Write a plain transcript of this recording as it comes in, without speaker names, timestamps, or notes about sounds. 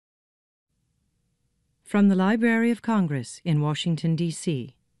From the Library of Congress in Washington,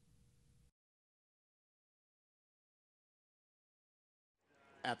 D.C.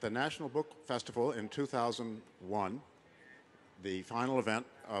 At the National Book Festival in 2001, the final event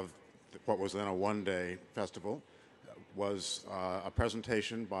of what was then a one-day festival was a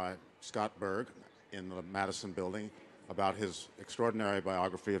presentation by Scott Berg in the Madison Building about his extraordinary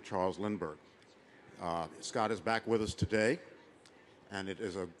biography of Charles Lindbergh. Scott is back with us today, and it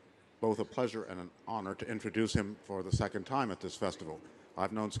is both a pleasure and an honor to introduce him for the second time at this festival.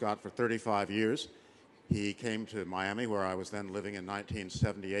 I've known Scott for 35 years. He came to Miami, where I was then living in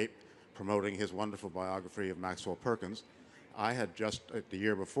 1978, promoting his wonderful biography of Maxwell Perkins. I had just, the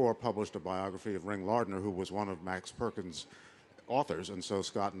year before, published a biography of Ring Lardner, who was one of Max Perkins' authors, and so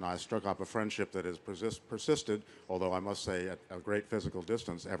Scott and I struck up a friendship that has persisted, although I must say at a great physical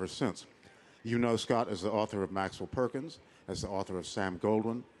distance, ever since. You know Scott as the author of Maxwell Perkins, as the author of Sam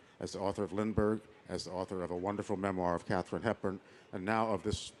Goldwyn, as the author of Lindbergh, as the author of a wonderful memoir of Katharine Hepburn, and now of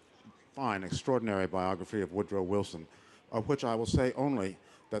this fine, extraordinary biography of Woodrow Wilson, of which I will say only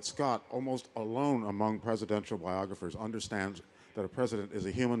that Scott, almost alone among presidential biographers, understands that a president is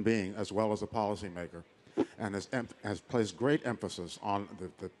a human being as well as a policymaker, and has placed great emphasis on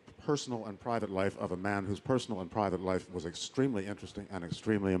the personal and private life of a man whose personal and private life was extremely interesting and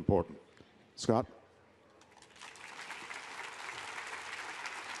extremely important. Scott?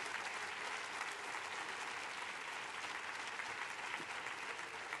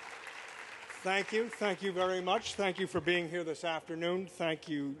 Thank you. Thank you very much. Thank you for being here this afternoon. Thank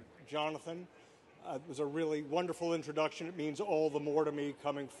you, Jonathan. It was a really wonderful introduction. It means all the more to me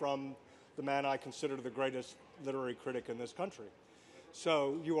coming from the man I consider the greatest literary critic in this country.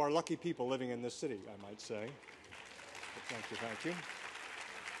 So you are lucky people living in this city, I might say. But thank you, thank you.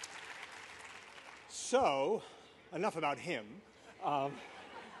 So, enough about him.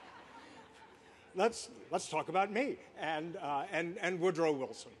 Let's talk about me and Woodrow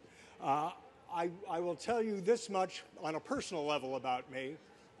Wilson. I will tell you this much on a personal level about me.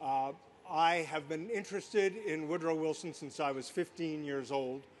 I have been interested in Woodrow Wilson since I was 15 years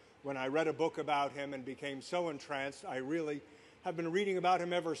old, when I read a book about him and became so entranced. I really have been reading about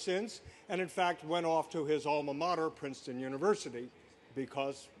him ever since, and in fact went off to his alma mater, Princeton University,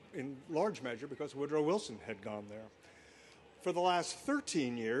 because, in large measure, because Woodrow Wilson had gone there. For the last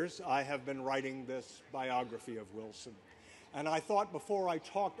 13 years, I have been writing this biography of Wilson. And I thought before I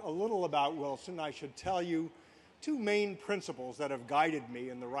talked a little about Wilson, I should tell you two main principles that have guided me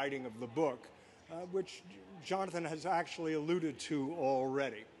in the writing of the book, which Jonathan has actually alluded to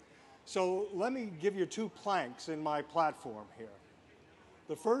already. So let me give you two planks in my platform here.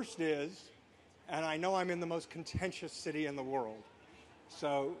 The first is, and I know I'm in the most contentious city in the world,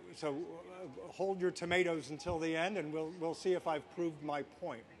 so hold your tomatoes until the end, and we'll see if I've proved my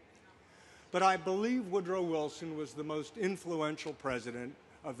point. But I believe Woodrow Wilson was the most influential president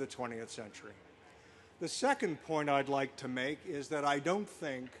of the 20th century. The second point I'd like to make is that I don't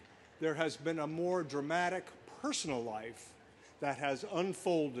think there has been a more dramatic personal life that has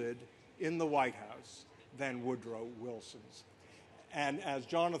unfolded in the White House than Woodrow Wilson's. And as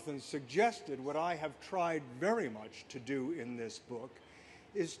Jonathan suggested, what I have tried very much to do in this book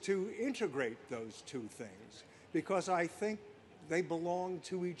is to integrate those two things, because I think they belong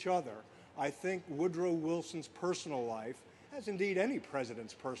to each other. I think Woodrow Wilson's personal life, as indeed any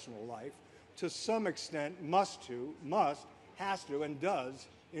president's personal life, to some extent has to, and does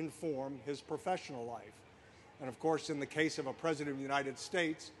inform his professional life. And of course, in the case of a president of the United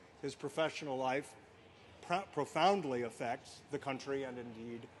States, his professional life profoundly affects the country and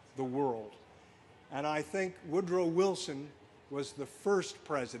indeed the world. And I think Woodrow Wilson was the first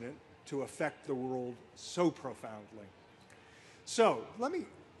president to affect the world so profoundly. So let me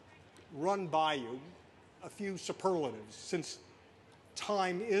run by you a few superlatives. Since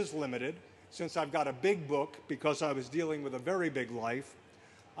time is limited, since I've got a big book because I was dealing with a very big life,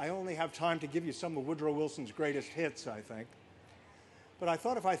 I only have time to give you some of Woodrow Wilson's greatest hits, I think. But I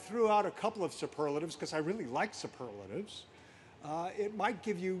thought if I threw out a couple of superlatives, because I really like superlatives, it might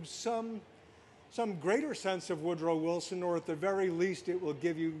give you some greater sense of Woodrow Wilson, or at the very least it will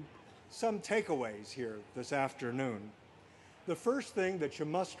give you some takeaways here this afternoon. The first thing that you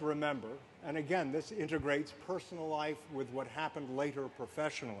must remember, and again, this integrates personal life with what happened later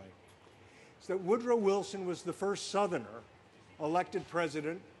professionally, is that Woodrow Wilson was the first Southerner elected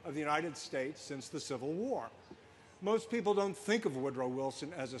president of the United States since the Civil War. Most people don't think of Woodrow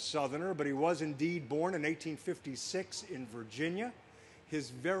Wilson as a Southerner, but he was indeed born in 1856 in Virginia.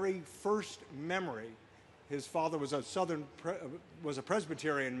 His very first memory, his father was a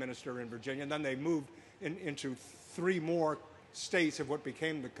Presbyterian minister in Virginia, and then they moved into three more states of what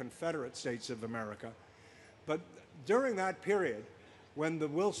became the Confederate States of America. But during that period, when the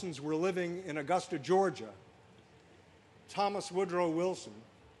Wilsons were living in Augusta, Georgia, Thomas Woodrow Wilson,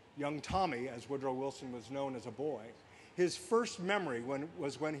 young Tommy, as Woodrow Wilson was known as a boy, his first memory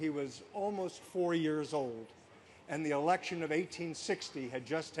was when he was almost 4 years old, and the election of 1860 had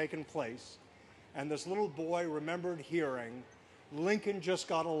just taken place, and this little boy remembered hearing, "Lincoln just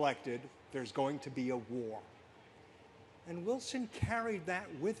got elected, there's going to be a war." And Wilson carried that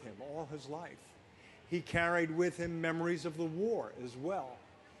with him all his life. He carried with him memories of the war as well.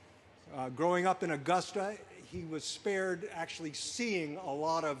 Growing up in Augusta, he was spared actually seeing a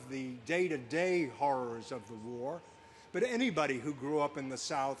lot of the day-to-day horrors of the war, but anybody who grew up in the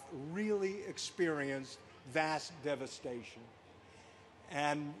South really experienced vast devastation.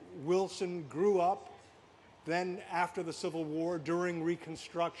 And Wilson grew up, then after the Civil War, during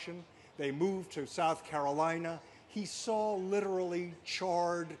Reconstruction, they moved to South Carolina. He saw literally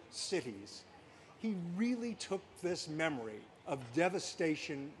charred cities. He really took this memory of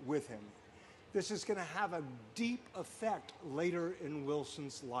devastation with him. This is going to have a deep effect later in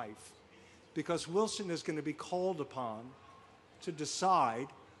Wilson's life, because Wilson is going to be called upon to decide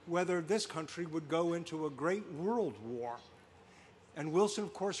whether this country would go into a great world war. And Wilson,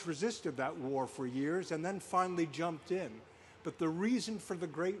 of course, resisted that war for years and then finally jumped in. But the reason for the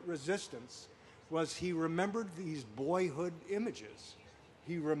Great Resistance was he remembered these boyhood images.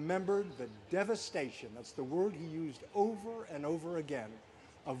 He remembered the devastation, that's the word he used over and over again,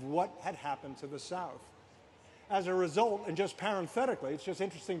 of what had happened to the South. As a result, and just parenthetically, it's just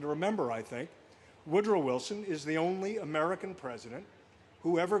interesting to remember, I think, Woodrow Wilson is the only American president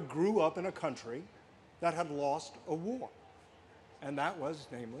who ever grew up in a country that had lost a war. And that was,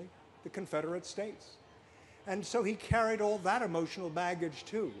 namely, the Confederate States. And so he carried all that emotional baggage,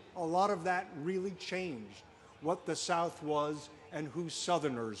 too. A lot of that really changed what the South was and who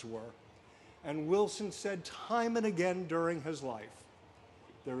Southerners were. And Wilson said time and again during his life,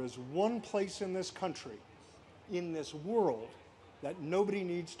 there is one place in this country, in this world, that nobody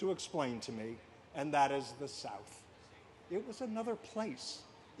needs to explain to me, and that is the South. It was another place.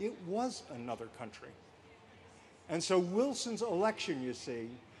 It was another country. And so Wilson's election, you see,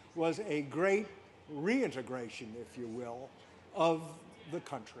 was a great reintegration, if you will, of the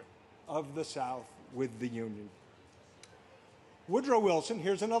country, of the South with the Union. Woodrow Wilson,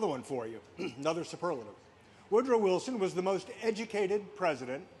 here's another one for you, another superlative. Woodrow Wilson was the most educated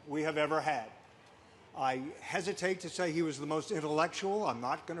president we have ever had. I hesitate to say he was the most intellectual. I'm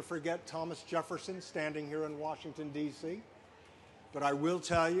not going to forget Thomas Jefferson standing here in Washington, D.C. But I will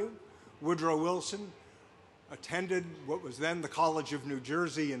tell you, Woodrow Wilson attended what was then the College of New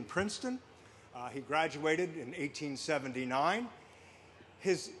Jersey in Princeton. He graduated in 1879.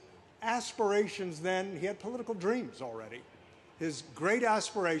 His aspirations then, he had political dreams already. His great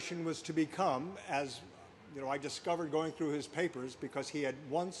aspiration was to become, as you know, I discovered going through his papers, because he had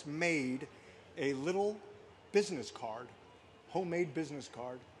once made a little business card, homemade business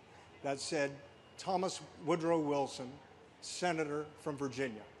card, that said, Thomas Woodrow Wilson, Senator from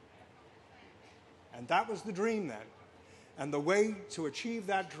Virginia. And that was the dream then. And the way to achieve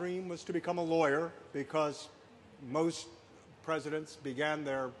that dream was to become a lawyer, because most presidents began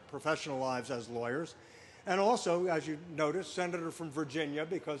their professional lives as lawyers. And also, as you notice, Senator from Virginia,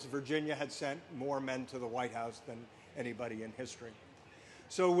 because Virginia had sent more men to the White House than anybody in history.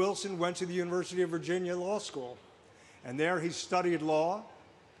 So Wilson went to the University of Virginia Law School, and there he studied law.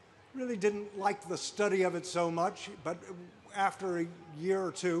 Really didn't like the study of it so much, but after a year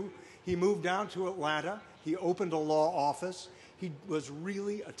or two, he moved down to Atlanta. He opened a law office. He was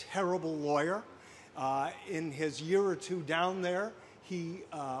really a terrible lawyer. In his year or two down there, he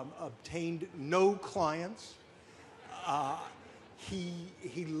obtained no clients.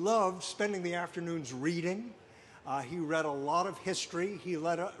 He loved spending the afternoons reading. He read a lot of history. He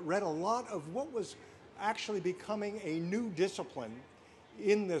read a lot of what was actually becoming a new discipline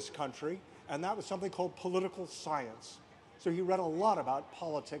in this country, and that was something called political science. So he read a lot about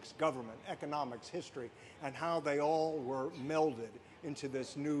politics, government, economics, history, and how they all were melded into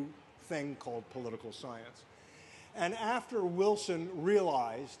this new thing called political science. And after Wilson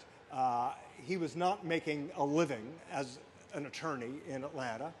realized he was not making a living as an attorney in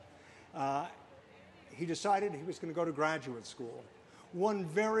Atlanta, he decided he was going to go to graduate school. One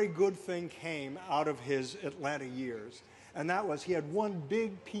very good thing came out of his Atlanta years, and that was he had one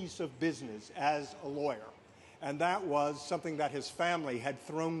big piece of business as a lawyer, and that was something that his family had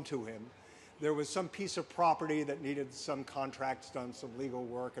thrown to him. There was some piece of property that needed some contracts done, some legal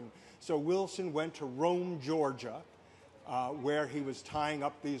work, and so Wilson went to Rome, Georgia, where he was tying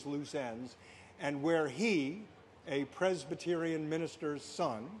up these loose ends, and where he, a Presbyterian minister's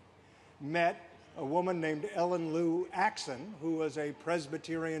son, met a woman named Ellen Lou Axon, who was a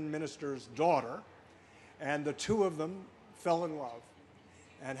Presbyterian minister's daughter, and the two of them fell in love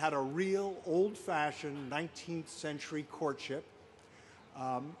and had a real old-fashioned 19th century courtship,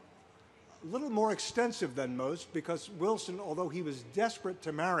 a little more extensive than most because Wilson, although he was desperate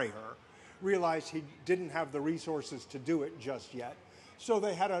to marry her, realized he didn't have the resources to do it just yet. So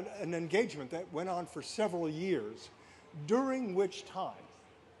they had an engagement that went on for several years, during which time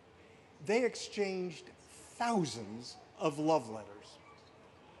they exchanged thousands of love letters.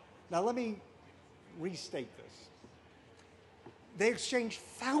 Now let me restate this. They exchanged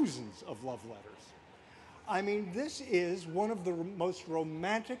thousands of love letters. I mean, this is one of the most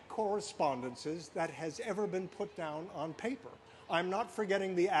romantic correspondences that has ever been put down on paper. I'm not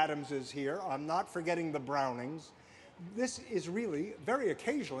forgetting the Adamses here. I'm not forgetting the Brownings. This is really, very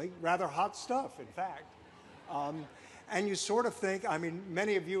occasionally, rather hot stuff, in fact. And you sort of think, I mean,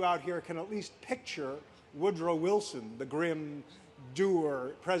 many of you out here can at least picture Woodrow Wilson, the grim,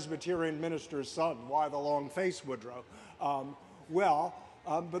 dour Presbyterian minister's son. Why the long face, Woodrow?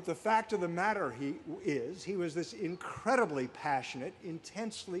 But the fact of the matter he was this incredibly passionate,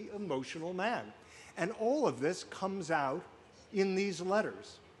 intensely emotional man. And all of this comes out in these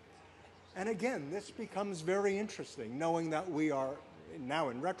letters. And again, this becomes very interesting, knowing that we are, now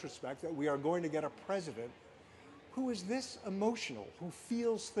in retrospect, that we are going to get a president who is this emotional, who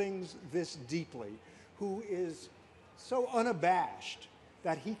feels things this deeply, who is so unabashed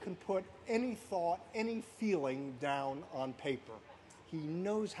that he can put any thought, any feeling down on paper. He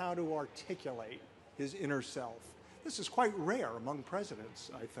knows how to articulate his inner self. This is quite rare among presidents,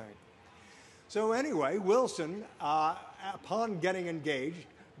 I think. So anyway, Wilson, upon getting engaged,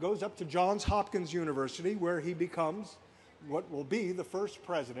 goes up to Johns Hopkins University, where he becomes what will be the first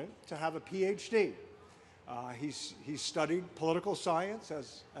president to have a PhD. He studied political science,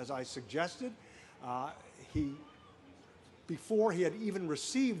 as I suggested. Before he had even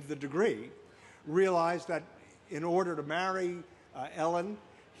received the degree, realized that in order to marry Ellen,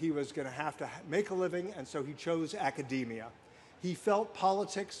 he was going to have to make a living, and so he chose academia. He felt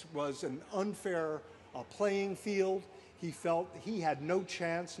politics was an unfair playing field. He felt he had no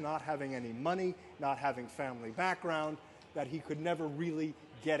chance, not having any money, not having family background, that he could never really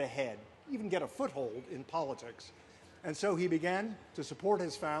get ahead, even get a foothold in politics. And so he began to support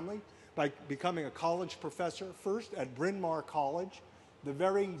his family by becoming a college professor, first at Bryn Mawr College. The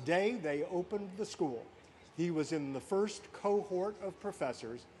very day they opened the school, he was in the first cohort of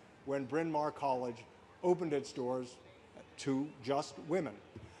professors when Bryn Mawr College opened its doors to just women.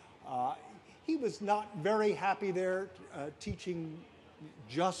 He was not very happy there teaching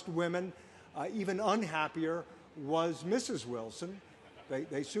just women. Even unhappier was Mrs. Wilson.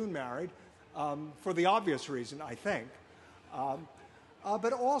 They soon married, for the obvious reason, I think.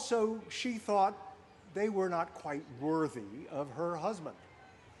 But also, she thought they were not quite worthy of her husband.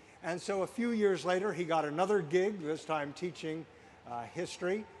 And so a few years later, he got another gig, this time teaching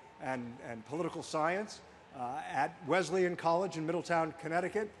history and political science at Wesleyan College in Middletown,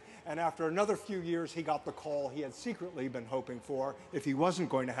 Connecticut. And after another few years, he got the call he had secretly been hoping for if he wasn't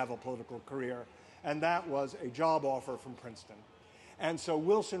going to have a political career, and that was a job offer from Princeton. And so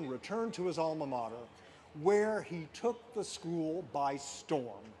Wilson returned to his alma mater, where he took the school by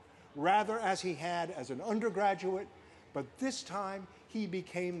storm, rather as he had as an undergraduate, but this time he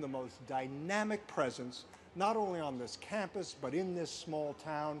became the most dynamic presence, not only on this campus, but in this small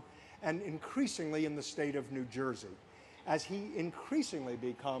town, and increasingly in the state of New Jersey, as he increasingly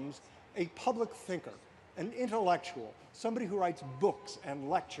becomes a public thinker, an intellectual, somebody who writes books and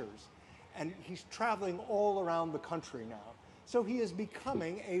lectures, and he's traveling all around the country now. So he is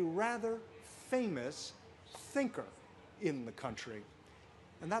becoming a rather famous thinker in the country.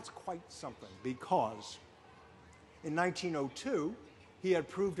 And that's quite something, because in 1902, he had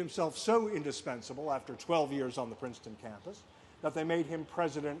proved himself so indispensable after 12 years on the Princeton campus that they made him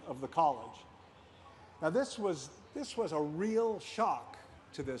president of the college. Now this was a real shock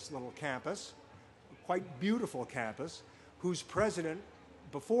to this little campus, a quite beautiful campus, whose president,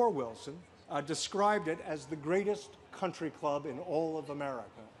 before Wilson, described it as the greatest country club in all of America.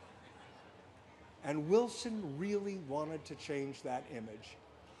 And Wilson really wanted to change that image.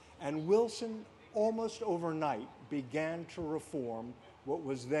 And Wilson, almost overnight, began to reform what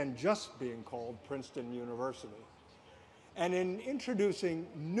was then just being called Princeton University. And in introducing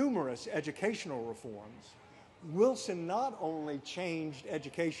numerous educational reforms, Wilson not only changed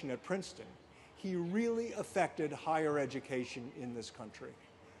education at Princeton, he really affected higher education in this country.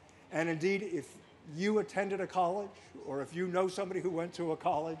 And indeed, if you attended a college, or if you know somebody who went to a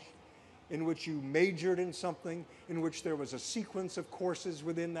college, in which you majored in something, in which there was a sequence of courses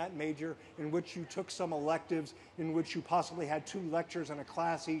within that major, in which you took some electives, in which you possibly had 2 lectures in a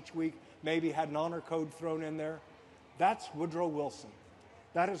class each week, maybe had an honor code thrown in there. That's Woodrow Wilson.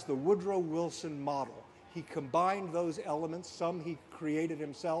 That is the Woodrow Wilson model. He combined those elements, some he created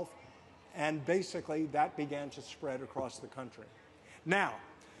himself, and basically that began to spread across the country. Now,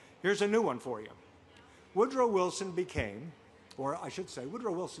 here's a new one for you. Woodrow Wilson became, or I should say,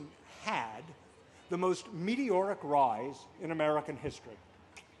 Woodrow Wilson had the most meteoric rise in American history.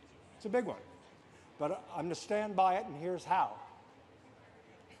 It's a big one, but I'm going to stand by it, and here's how.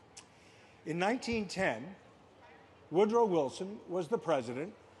 In 1910, Woodrow Wilson was the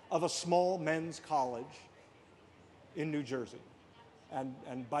president of a small men's college in New Jersey.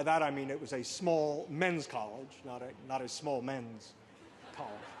 And by that I mean it was a small men's college, not a small men's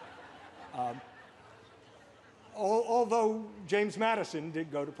college. Although James Madison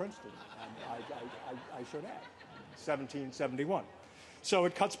did go to Princeton, and I should add, 1771. So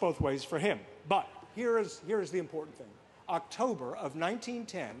it cuts both ways for him. But here is the important thing. October of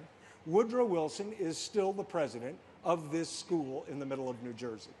 1910, Woodrow Wilson is still the president of this school in the middle of New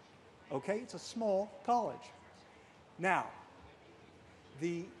Jersey. Okay, it's a small college. Now,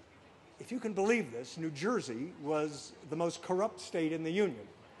 if you can believe this, New Jersey was the most corrupt state in the Union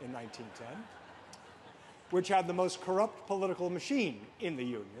in 1910, which had the most corrupt political machine in the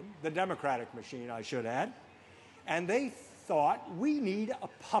Union, the Democratic machine, I should add. And they thought, we need a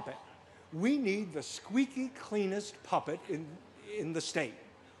puppet. We need the squeaky cleanest puppet in the state.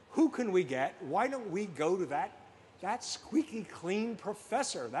 Who can we get? Why don't we go to that squeaky clean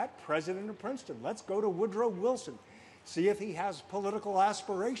professor, that president of Princeton? Let's go to Woodrow Wilson. See if he has political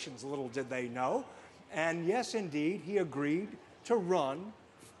aspirations, little did they know. And yes, indeed, he agreed to run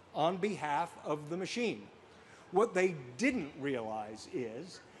on behalf of the machine. What they didn't realize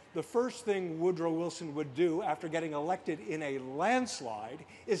is the first thing Woodrow Wilson would do after getting elected in a landslide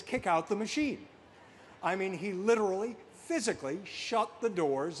is kick out the machine. I mean, he literally, physically shut the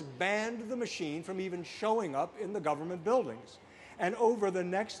doors, banned the machine from even showing up in the government buildings. And over the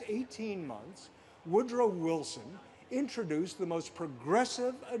next 18 months, Woodrow Wilson introduced the most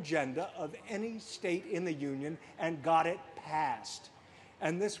progressive agenda of any state in the Union and got it passed.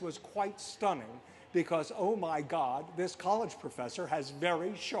 And this was quite stunning because, oh my God, this college professor has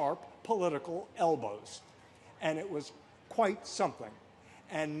very sharp political elbows. And it was quite something.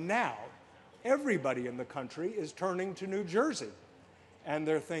 And now, everybody in the country is turning to New Jersey. And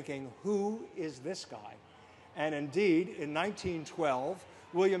they're thinking, who is this guy? And indeed, in 1912,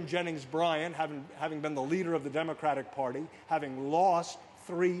 William Jennings Bryan, having been the leader of the Democratic Party, having lost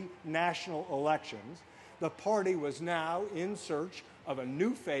 3 national elections, the party was now in search of a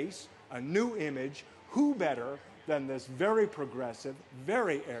new face, a new image. Who better than this very progressive,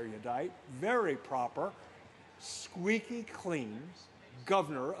 very erudite, very proper, squeaky clean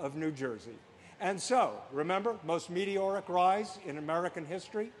governor of New Jersey? And so, remember, most meteoric rise in American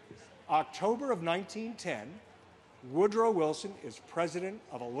history? October of 1910, Woodrow Wilson is president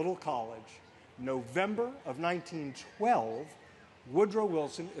of a little college. November of 1912, Woodrow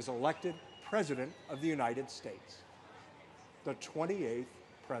Wilson is elected president of the United States, the 28th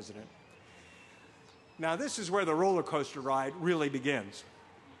president. Now, this is where the roller coaster ride really begins.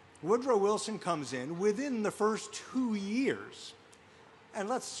 Woodrow Wilson comes in within the first 2 years, and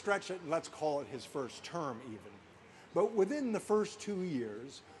let's stretch it, let's call it his first term even. But within the first 2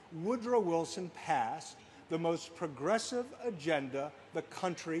 years, Woodrow Wilson passed the most progressive agenda the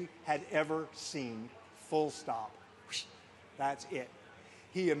country had ever seen, full stop. That's it.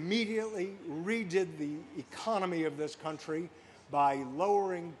 He immediately redid the economy of this country by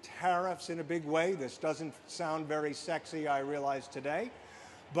lowering tariffs in a big way. This doesn't sound very sexy, I realize today,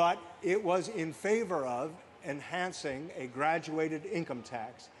 but it was in favor of enhancing a graduated income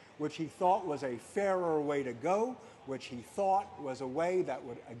tax, which he thought was a fairer way to go, which he thought was a way that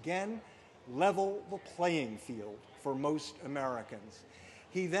would, again, level the playing field for most Americans.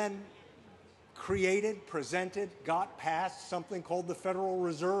 He then created, presented, got passed something called the Federal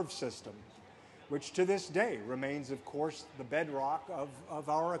Reserve System, which to this day remains, of course, the bedrock of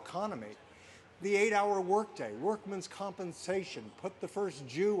our economy. The 8-hour workday, workman's compensation, put the first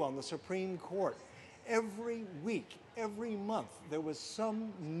Jew on the Supreme Court. Every week, every month, there was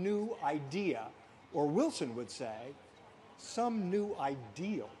some new idea, or Wilson would say, some new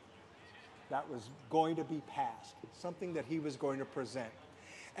ideal that was going to be passed, something that he was going to present.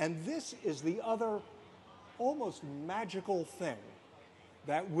 And this is the other almost magical thing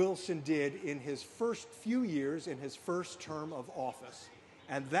that Wilson did in his first few years in his first term of office.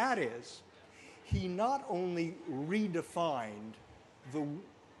 And that is, he not only redefined the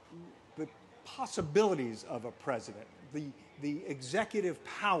possibilities of a president, the executive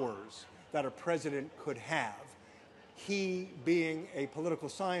powers that a president could have. He, being a political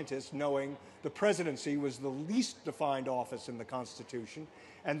scientist, knowing the presidency was the least defined office in the Constitution,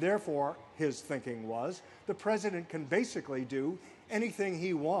 and therefore his thinking was the president can basically do anything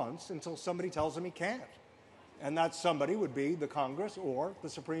he wants until somebody tells him he can't. And that somebody would be the Congress or the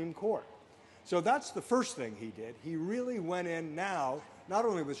Supreme Court. So that's the first thing he did. He really went in now, not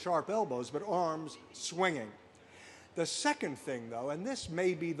only with sharp elbows, but arms swinging. The second thing, though, and this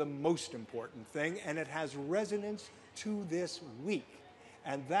may be the most important thing, and it has resonance to this week,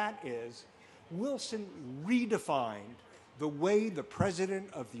 and that is Wilson redefined the way the President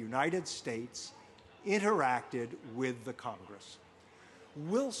of the United States interacted with the Congress.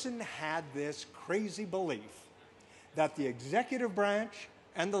 Wilson had this crazy belief that the executive branch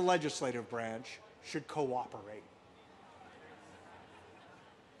and the legislative branch should cooperate.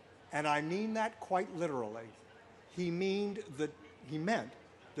 And I mean that quite literally. He meant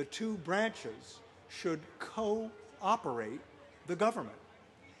the two branches should cooperate the government.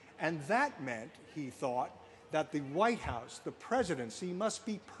 And that meant, he thought, that the White House, the presidency, must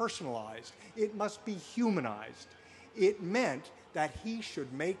be personalized. It must be humanized. It meant that he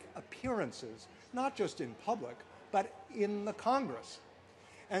should make appearances, not just in public, but in the Congress.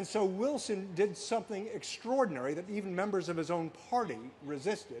 And so Wilson did something extraordinary that even members of his own party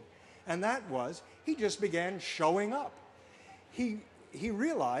resisted, and that was he just began showing up. He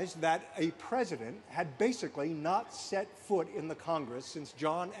realized that a president had basically not set foot in the Congress since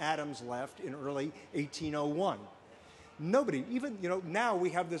John Adams left in early 1801. Nobody, even, now we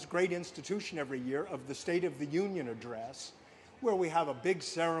have this great institution every year of the State of the Union address, where we have a big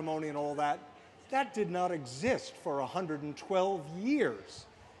ceremony and all that. That did not exist for 112 years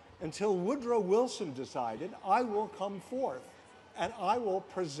until Woodrow Wilson decided, I will come forth and I will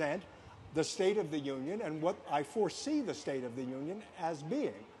present the State of the Union and what I foresee the State of the Union as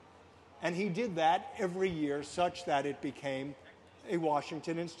being. And he did that every year such that it became a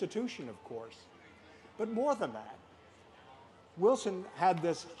Washington institution, of course. But more than that, Wilson had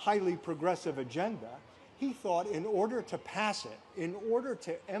this highly progressive agenda. He thought in order to pass it, in order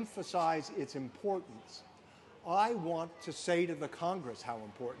to emphasize its importance, I want to say to the Congress how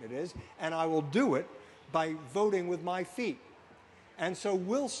important it is, and I will do it by voting with my feet. And so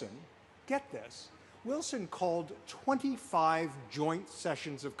Wilson, get this, Wilson called 25 joint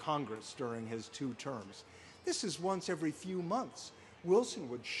sessions of Congress during his 2 terms. This is once every few months. Wilson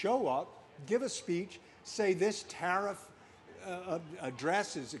would show up, give a speech, say this tariff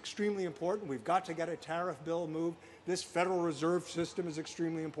address is extremely important. We've got to get a tariff bill moved. This Federal Reserve System is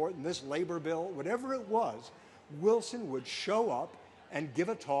extremely important. This labor bill, whatever it was, Wilson would show up and give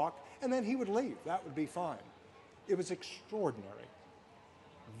a talk, and then he would leave. That would be fine. It was extraordinary.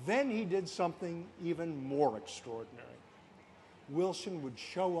 Then he did something even more extraordinary. Wilson would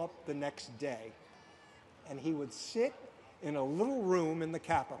show up the next day, and he would sit in a little room in the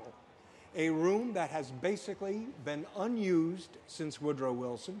Capitol, a room that has basically been unused since Woodrow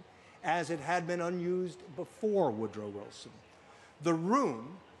Wilson, as it had been unused before Woodrow Wilson. The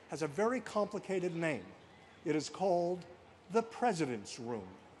room has a very complicated name. It is called the President's Room.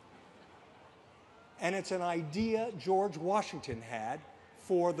 And it's an idea George Washington had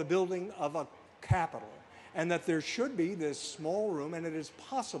for the building of a Capitol, and that there should be this small room, and it is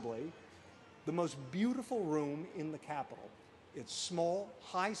possibly the most beautiful room in the Capitol. It's small,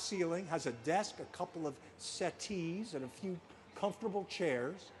 high ceiling, has a desk, a couple of settees, and a few comfortable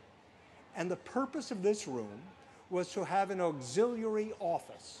chairs. And the purpose of this room was to have an auxiliary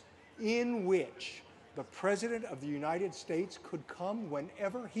office in which the President of the United States could come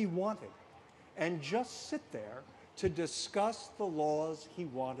whenever he wanted and just sit there to discuss the laws he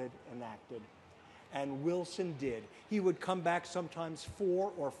wanted enacted. And Wilson did. He would come back sometimes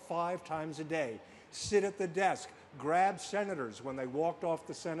 4 or 5 times a day, sit at the desk, grab senators when they walked off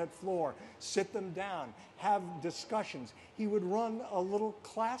the Senate floor, sit them down, have discussions. He would run a little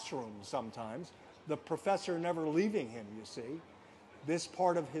classroom sometimes, the professor never leaving him, you see. This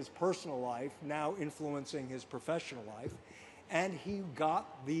part of his personal life now influencing his professional life. And he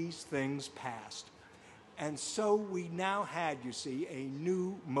got these things passed. And so we now had, you see, a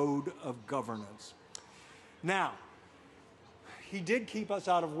new mode of governance. Now, he did keep us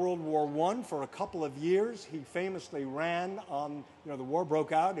out of World War I for a couple of years. He famously ran on, the war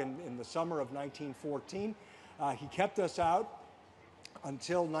broke out in the summer of 1914. He kept us out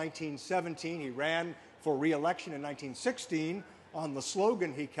until 1917. He ran for re-election in 1916 on the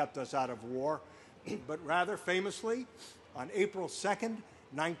slogan, he kept us out of war. But rather famously, on April 2nd,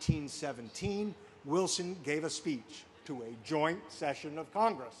 1917, Wilson gave a speech to a joint session of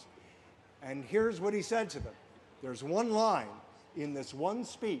Congress. And here's what he said to them. There's one line in this one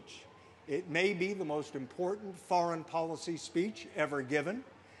speech. It may be the most important foreign policy speech ever given.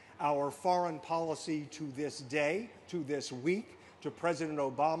 Our foreign policy to this day, to this week, to President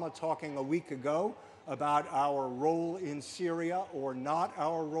Obama talking a week ago about our role in Syria or not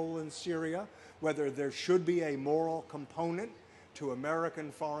our role in Syria, whether there should be a moral component to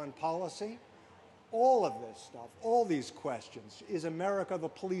American foreign policy. All of this stuff, all these questions, is America the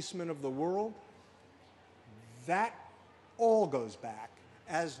policeman of the world? That all goes back,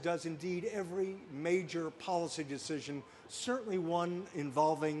 as does indeed every major policy decision, certainly one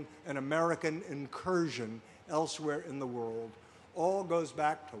involving an American incursion elsewhere in the world, all goes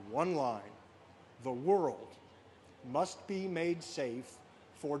back to one line. The world must be made safe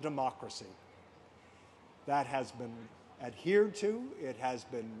for democracy. That has been adhered to, it has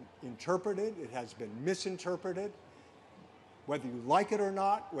been interpreted, it has been misinterpreted. Whether you like it or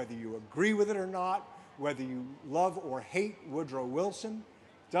not, whether you agree with it or not, whether you love or hate Woodrow Wilson,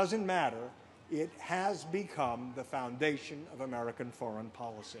 doesn't matter. It has become the foundation of American foreign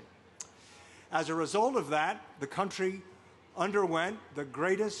policy. As a result of that, the country underwent the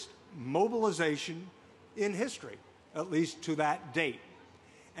greatest mobilization in history, at least to that date.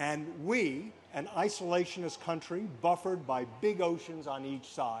 And we, an isolationist country buffered by big oceans on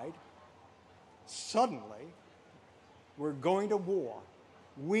each side, suddenly we're going to war.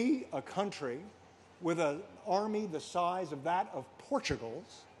 We, a country with an army the size of that of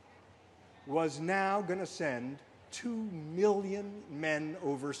Portugal's, was now going to send 2 million men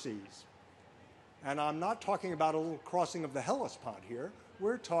overseas. And I'm not talking about a little crossing of the Hellespont here.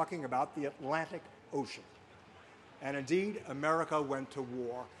 We're talking about the Atlantic Ocean. And indeed, America went to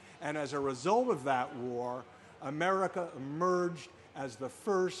war. And as a result of that war, America emerged as the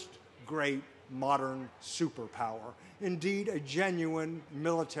first great modern superpower. Indeed, a genuine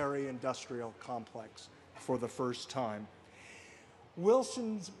military-industrial complex for the first time.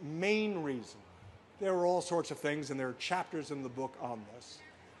 Wilson's main reason, there are all sorts of things, and there are chapters in the book on this,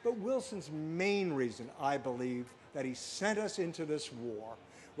 but Wilson's main reason, I believe, that he sent us into this war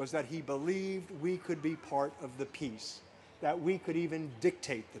was that he believed we could be part of the peace, that we could even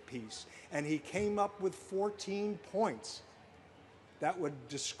dictate the peace. And he came up with 14 points that would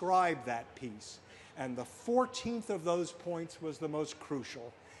describe that peace. And the 14th of those points was the most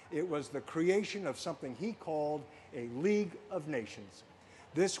crucial. It was the creation of something he called a League of Nations.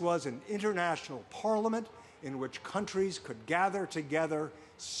 This was an international parliament in which countries could gather together,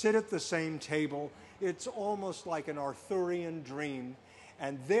 sit at the same table. It's almost like an Arthurian dream.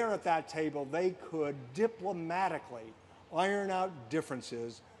 And there at that table, they could diplomatically iron out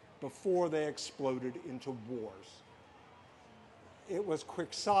differences before they exploded into wars. It was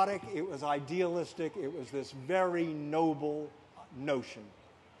quixotic, it was idealistic, it was this very noble notion.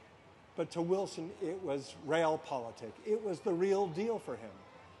 But to Wilson, it was realpolitik. It was the real deal for him.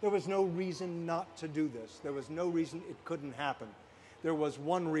 There was no reason not to do this. There was no reason it couldn't happen. There was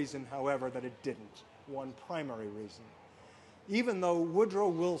one reason, however, that it didn't, one primary reason. Even though Woodrow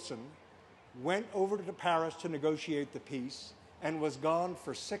Wilson went over to Paris to negotiate the peace and was gone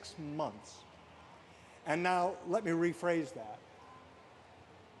for 6 months. And now, let me rephrase that.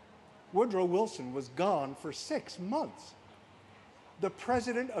 Woodrow Wilson was gone for 6 months. The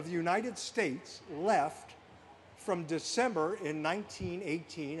President of the United States left from December in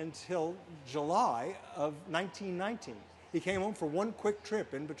 1918 until July of 1919. He came home for one quick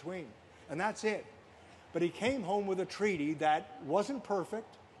trip in between, and that's it. But he came home with a treaty that wasn't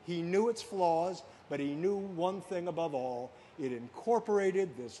perfect. He knew its flaws, but he knew one thing above all. It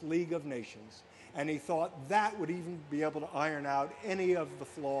incorporated this League of Nations, and he thought that would even be able to iron out any of the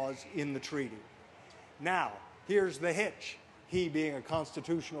flaws in the treaty. Now, here's the hitch. He being a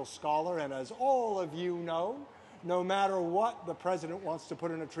constitutional scholar, and as all of you know, no matter what the president wants to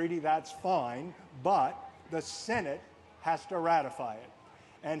put in a treaty, that's fine, but the Senate has to ratify it.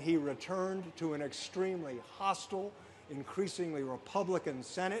 And he returned to an extremely hostile, increasingly Republican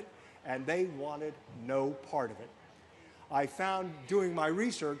Senate, and they wanted no part of it. I found, doing my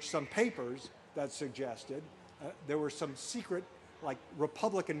research, some papers that suggested there were some secret, like,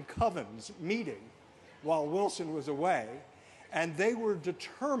 Republican covens meeting while Wilson was away, and they were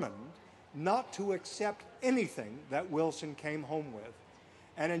determined not to accept anything that Wilson came home with.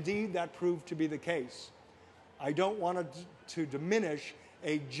 And indeed, that proved to be the case. I don't want to diminish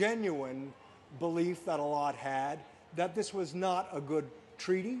a genuine belief that a lot had that this was not a good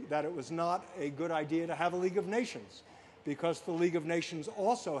treaty, that it was not a good idea to have a League of Nations, because the League of Nations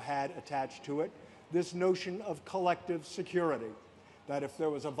also had attached to it this notion of collective security, that if there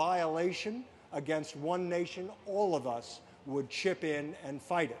was a violation against one nation, all of us would chip in and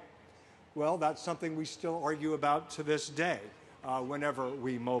fight it. Well, that's something we still argue about to this day whenever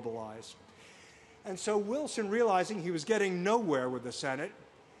we mobilize. And so Wilson, realizing he was getting nowhere with the Senate,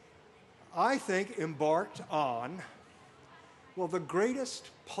 I think embarked on, well, the greatest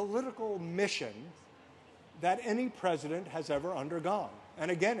political mission that any president has ever undergone.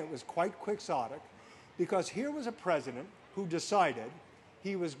 And again, it was quite quixotic, because here was a president who decided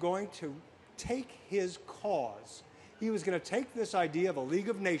he was going to take his cause. He was going to take this idea of a League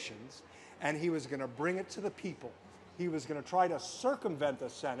of Nations, and he was going to bring it to the people. He was going to try to circumvent the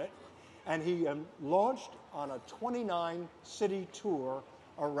Senate, and he launched on a 29-city tour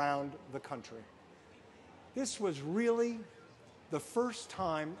around the country. This was really the first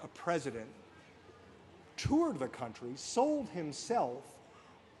time a president toured the country, sold himself,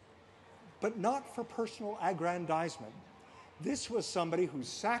 but not for personal aggrandizement. This was somebody who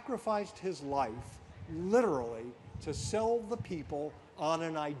sacrificed his life, literally, to sell the people on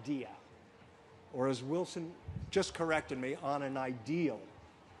an idea. Or as Wilson just corrected me, on an ideal.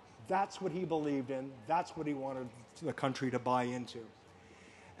 That's what he believed in. That's what he wanted the country to buy into.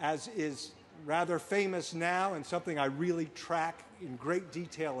 As is rather famous now, and something I really track in great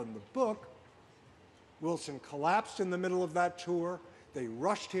detail in the book, Wilson collapsed in the middle of that tour. They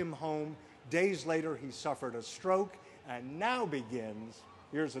rushed him home. Days later, he suffered a stroke, and now begins,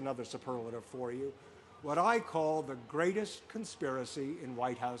 here's another superlative for you, what I call the greatest conspiracy in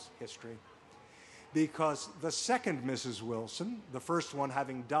White House history. Because the second Mrs. Wilson, the first one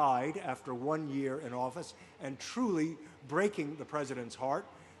having died after 1 year in office and truly breaking the president's heart,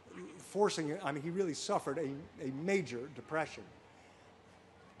 forcing, I mean, he really suffered a major depression.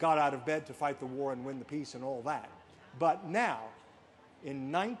 Got out of bed to fight the war and win the peace and all that. But now, in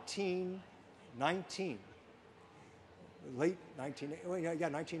 1919,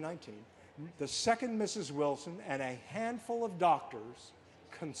 1919, the second Mrs. Wilson and a handful of doctors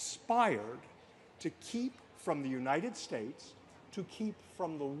conspired to keep from the United States, to keep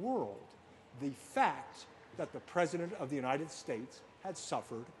from the world, the fact that the President of the United States had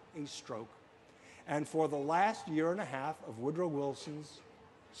suffered a stroke. And for the last year and a half of Woodrow Wilson's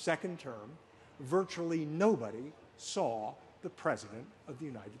second term, virtually nobody saw the President of the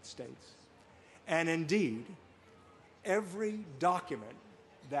United States. And indeed, every document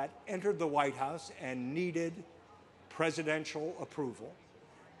that entered the White House and needed presidential approval,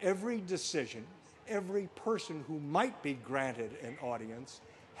 every decision, every person who might be granted an audience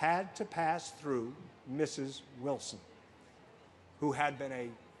had to pass through Mrs. Wilson, who had been a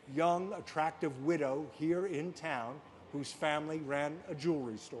young, attractive widow here in town whose family ran a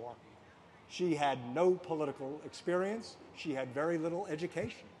jewelry store. She had no political experience. She had very little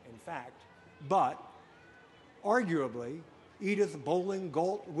education, in fact. But arguably, Edith Bowling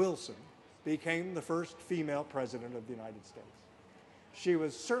Galt Wilson became the first female president of the United States. She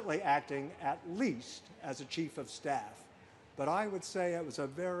was certainly acting at least as a chief of staff, but I would say it was a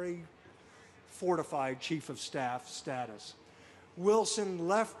very fortified chief of staff status. Wilson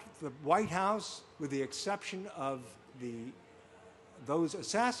left the White House, with the exception of those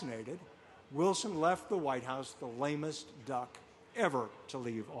assassinated. Wilson left the White House the lamest duck ever to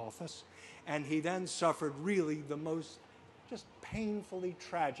leave office, and he then suffered really the most just painfully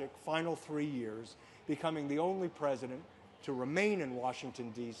tragic final 3 years, becoming the only president to remain in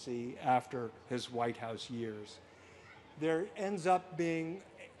Washington, D.C. after his White House years. There ends up being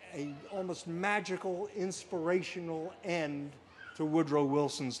an almost magical, inspirational end to Woodrow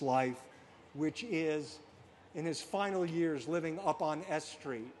Wilson's life, which is, in his final years, living up on S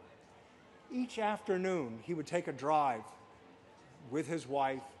Street. Each afternoon, he would take a drive with his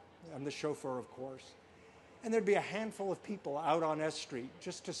wife and the chauffeur, of course, and there'd be a handful of people out on S Street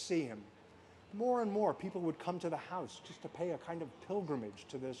just to see him. More and more people would come to the house just to pay a kind of pilgrimage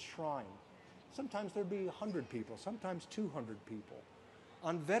to this shrine. Sometimes there'd be 100 people, sometimes 200 people.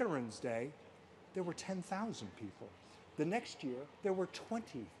 On Veterans Day, there were 10,000 people. The next year, there were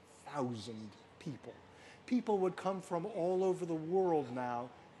 20,000 people. People would come from all over the world now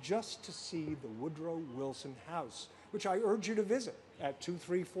just to see the Woodrow Wilson House, which I urge you to visit at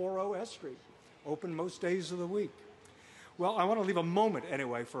 2340 S Street, open most days of the week. Well, I want to leave a moment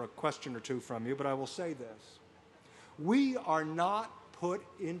anyway for a question or two from you, but I will say this. We are not put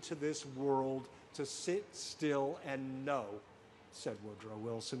into this world to sit still and know, said Woodrow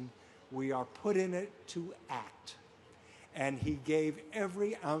Wilson. We are put in it to act. And he gave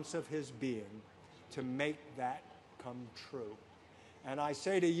every ounce of his being to make that come true. And I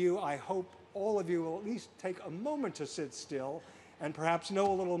say to you, I hope all of you will at least take a moment to sit still and perhaps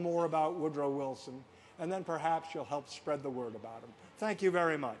know a little more about Woodrow Wilson, and then perhaps you'll help spread the word about him. Thank you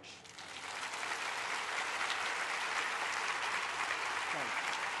very much. Thanks.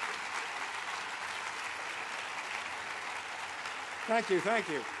 Thank you, thank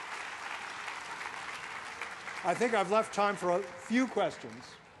you. I think I've left time for a few questions.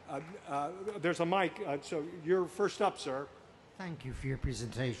 There's a mic, so you're first up, sir. Thank you for your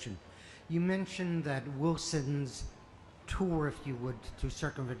presentation. You mentioned that Wilson's tour, if you would, to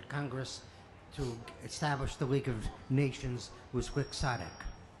circumvent Congress to establish the League of Nations was quixotic.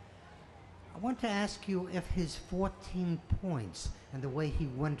 I want to ask you if his 14 points and the way he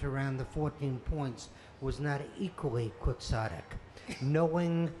went around the 14 points was not equally quixotic,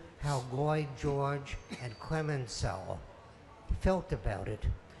 knowing how Lloyd George and Clemenceau felt about it,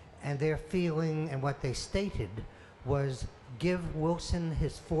 and their feeling and what they stated was give Wilson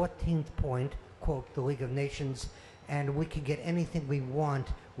his 14th point, quote, the League of Nations, and we can get anything we want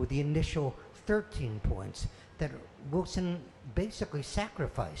with the initial 13 points, that Wilson basically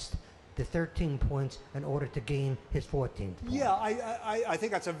sacrificed the 13 points in order to gain his 14th point. Yeah, I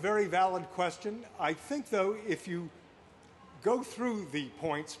think that's a very valid question. I think, though, if you go through the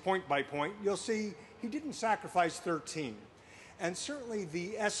points, point by point, you'll see he didn't sacrifice 13. And certainly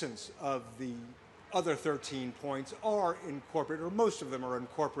the essence of the other 13 points are incorporated, or most of them are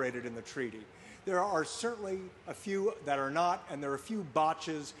incorporated in the treaty. There are certainly a few that are not, and there are a few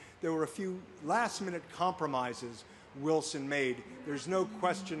botches. There were a few last-minute compromises Wilson made. There's no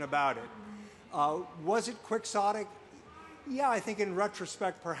question about it. Was it quixotic? Yeah, I think in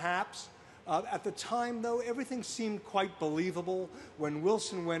retrospect, perhaps. At the time, though, everything seemed quite believable. When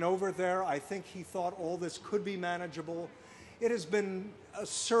Wilson went over there, I think he thought all this could be manageable. It has been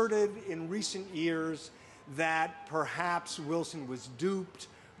asserted in recent years that perhaps Wilson was duped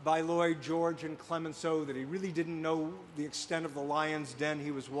by Lloyd George and Clemenceau, that he really didn't know the extent of the lion's den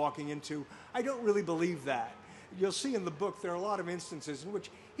he was walking into. I don't really believe that. You'll see in the book there are a lot of instances in which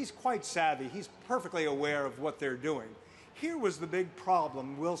he's quite savvy. He's perfectly aware of what they're doing. Here was the big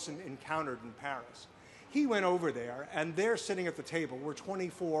problem Wilson encountered in Paris. He went over there, and there sitting at the table were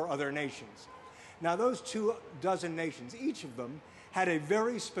 24 other nations. Now, those 24 nations, each of them had a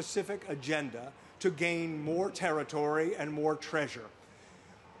very specific agenda to gain more territory and more treasure.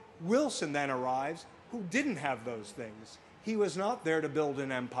 Wilson then arrives, who didn't have those things. He was not there to build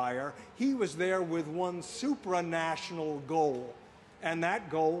an empire. He was there with one supranational goal, and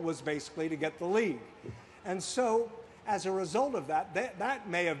that goal was basically to get the League. And so, as a result of that, that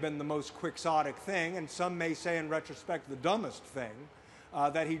may have been the most quixotic thing, and some may say in retrospect the dumbest thing,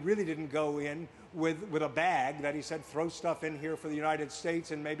 that he really didn't go in with a bag, that he said throw stuff in here for the United States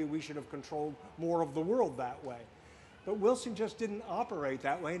and maybe we should have controlled more of the world that way. But Wilson just didn't operate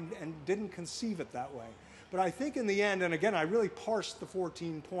that way and didn't conceive it that way. But I think in the end, and again, I really parsed the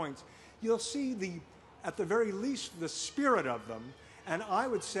 14 points, you'll see at the very least, the spirit of them, and I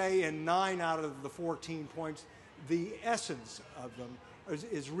would say in 9 out of the 14 points, the essence of them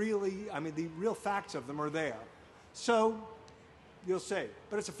is really, I mean, the real facts of them are there. So, you'll see.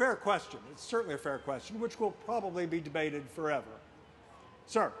 But it's a fair question. It's certainly a fair question, which will probably be debated forever.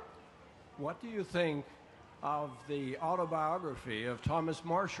 Sir. What do you think of the autobiography of Thomas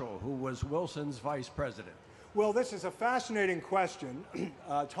Marshall, who was Wilson's vice president? Well, this is a fascinating question.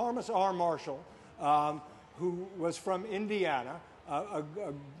 Thomas R. Marshall, who was from Indiana, a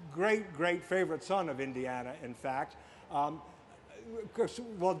great, great favorite son of Indiana, in fact.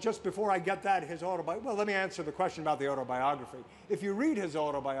 Well, just before I get that, his autobiography, well, let me answer the question about the autobiography. If you read his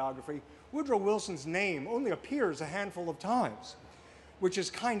autobiography, Woodrow Wilson's name only appears a handful of times, which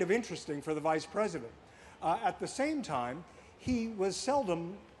is kind of interesting for the vice president. At the same time, he was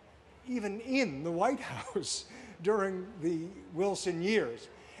seldom even in the White House during the Wilson years.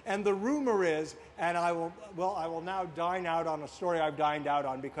 And the rumor is, and I will now dine out on a story I've dined out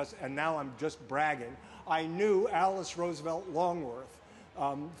on and now I'm just bragging. I knew Alice Roosevelt Longworth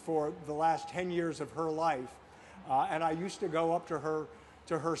for the last 10 years of her life, and I used to go up to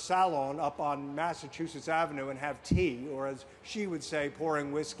her salon up on Massachusetts Avenue and have tea, or as she would say,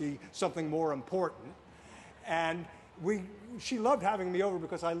 pouring whiskey, something more important. And she loved having me over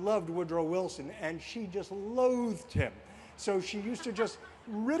because I loved Woodrow Wilson, and she just loathed him. So she used to just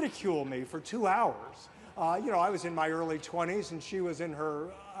ridicule me for 2 hours. You know, I was in my early 20s, and she was in her,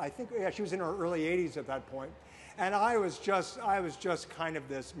 she was in her early 80s at that point. And I was just kind of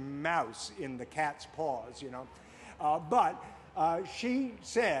this mouse in the cat's paws, you know. But she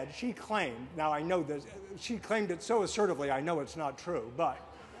claimed, now I know this, she claimed it so assertively, I know it's not true, but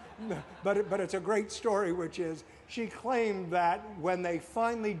it's a great story, which is, she claimed that when they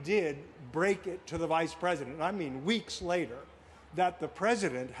finally did break it to the vice president, and I mean weeks later, that the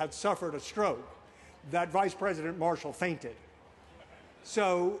president had suffered a stroke, that Vice President Marshall fainted.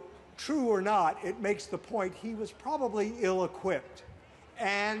 So, true or not, it makes the point he was probably ill-equipped.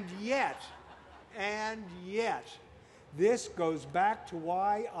 And yet, This goes back to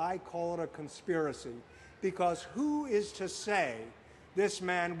why I call it a conspiracy, because who is to say this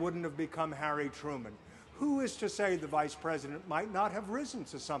man wouldn't have become Harry Truman? Who is to say the vice president might not have risen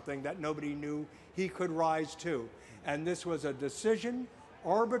to something that nobody knew he could rise to? And this was a decision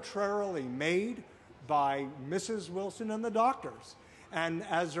arbitrarily made by Mrs. Wilson and the doctors. And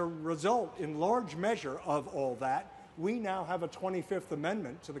as a result, in large measure of all that, we now have a 25th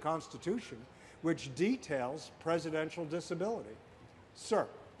Amendment to the Constitution which details presidential disability. Sir.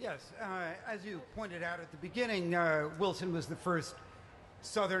 Yes, as you pointed out at the beginning, Wilson was the first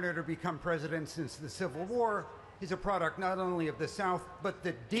Southerner to become president since the Civil War. He's a product not only of the South, but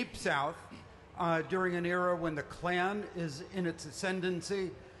the Deep South, during an era when the Klan is in its ascendancy.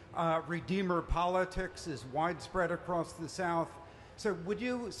 Redeemer politics is widespread across the South. So would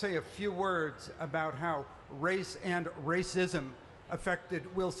you say a few words about how race and racism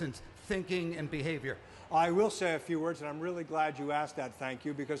affected Wilson's thinking and behavior? I will say a few words, and I'm really glad you asked that, thank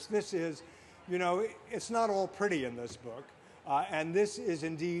you, because this is, you know, it's not all pretty in this book, and this is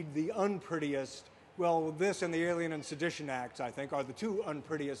indeed the unprettiest. Well, this and the Alien and Sedition Acts, I think, are the two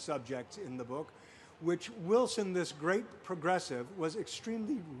unprettiest subjects in the book, which Wilson, this great progressive, was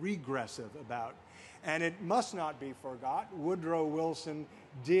extremely regressive about. And it must not be forgot, Woodrow Wilson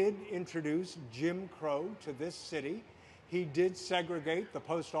did introduce Jim Crow to this city. He did segregate the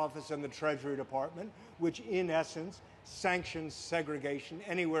post office and the Treasury Department, which in essence sanctions segregation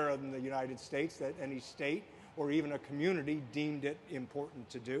anywhere in the United States that any state or even a community deemed it important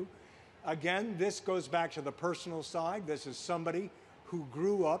to do. Again, this goes back to the personal side. This is somebody who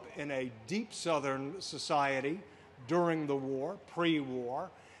grew up in a deep Southern society during the war, pre-war,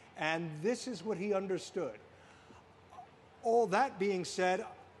 and this is what he understood. All that being said,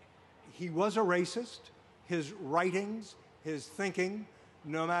 he was a racist. His writings, his thinking,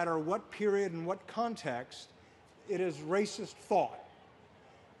 no matter what period and what context, it is racist thought.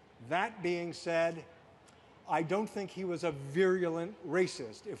 That being said, I don't think he was a virulent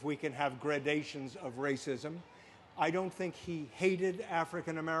racist, if we can have gradations of racism. I don't think he hated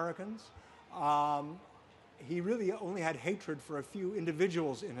African Americans. He really only had hatred for a few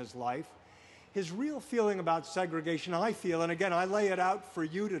individuals in his life. His real feeling about segregation, I feel, and again, I lay it out for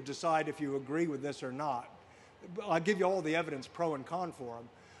you to decide if you agree with this or not. I'll give you all the evidence, pro and con for him.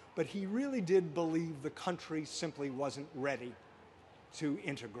 But he really did believe the country simply wasn't ready to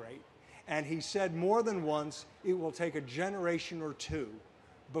integrate. And he said more than once, it will take a generation or two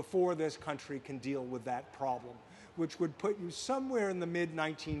before this country can deal with that problem, which would put you somewhere in the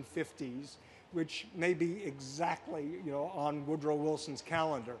mid-1950s, which may be exactly, you know, on Woodrow Wilson's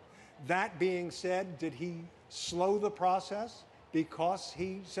calendar. That being said, did he slow the process because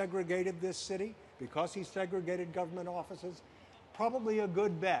he segregated this city, because he segregated government offices? Probably a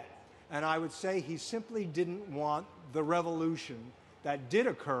good bet. And I would say he simply didn't want the revolution that did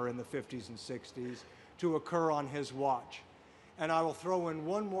occur in the 50s and 60s to occur on his watch. And I will throw in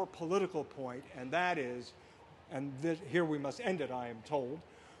one more political point, and that is, and here we must end it, I am told,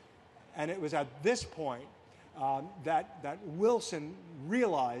 and it was at this point that Wilson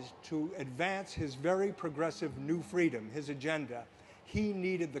realized to advance his very progressive New Freedom, his agenda, he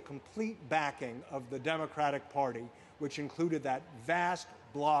needed the complete backing of the Democratic Party, which included that vast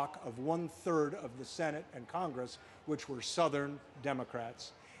block of 1/3 of the Senate and Congress, which were Southern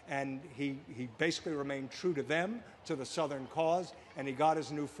Democrats. And he basically remained true to them, to the Southern cause, and he got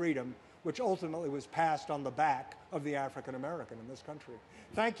his New Freedom, which ultimately was passed on the back of the African American in this country.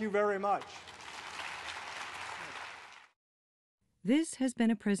 Thank you very much. This has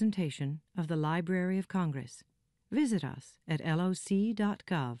been a presentation of the Library of Congress. Visit us at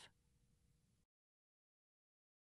loc.gov.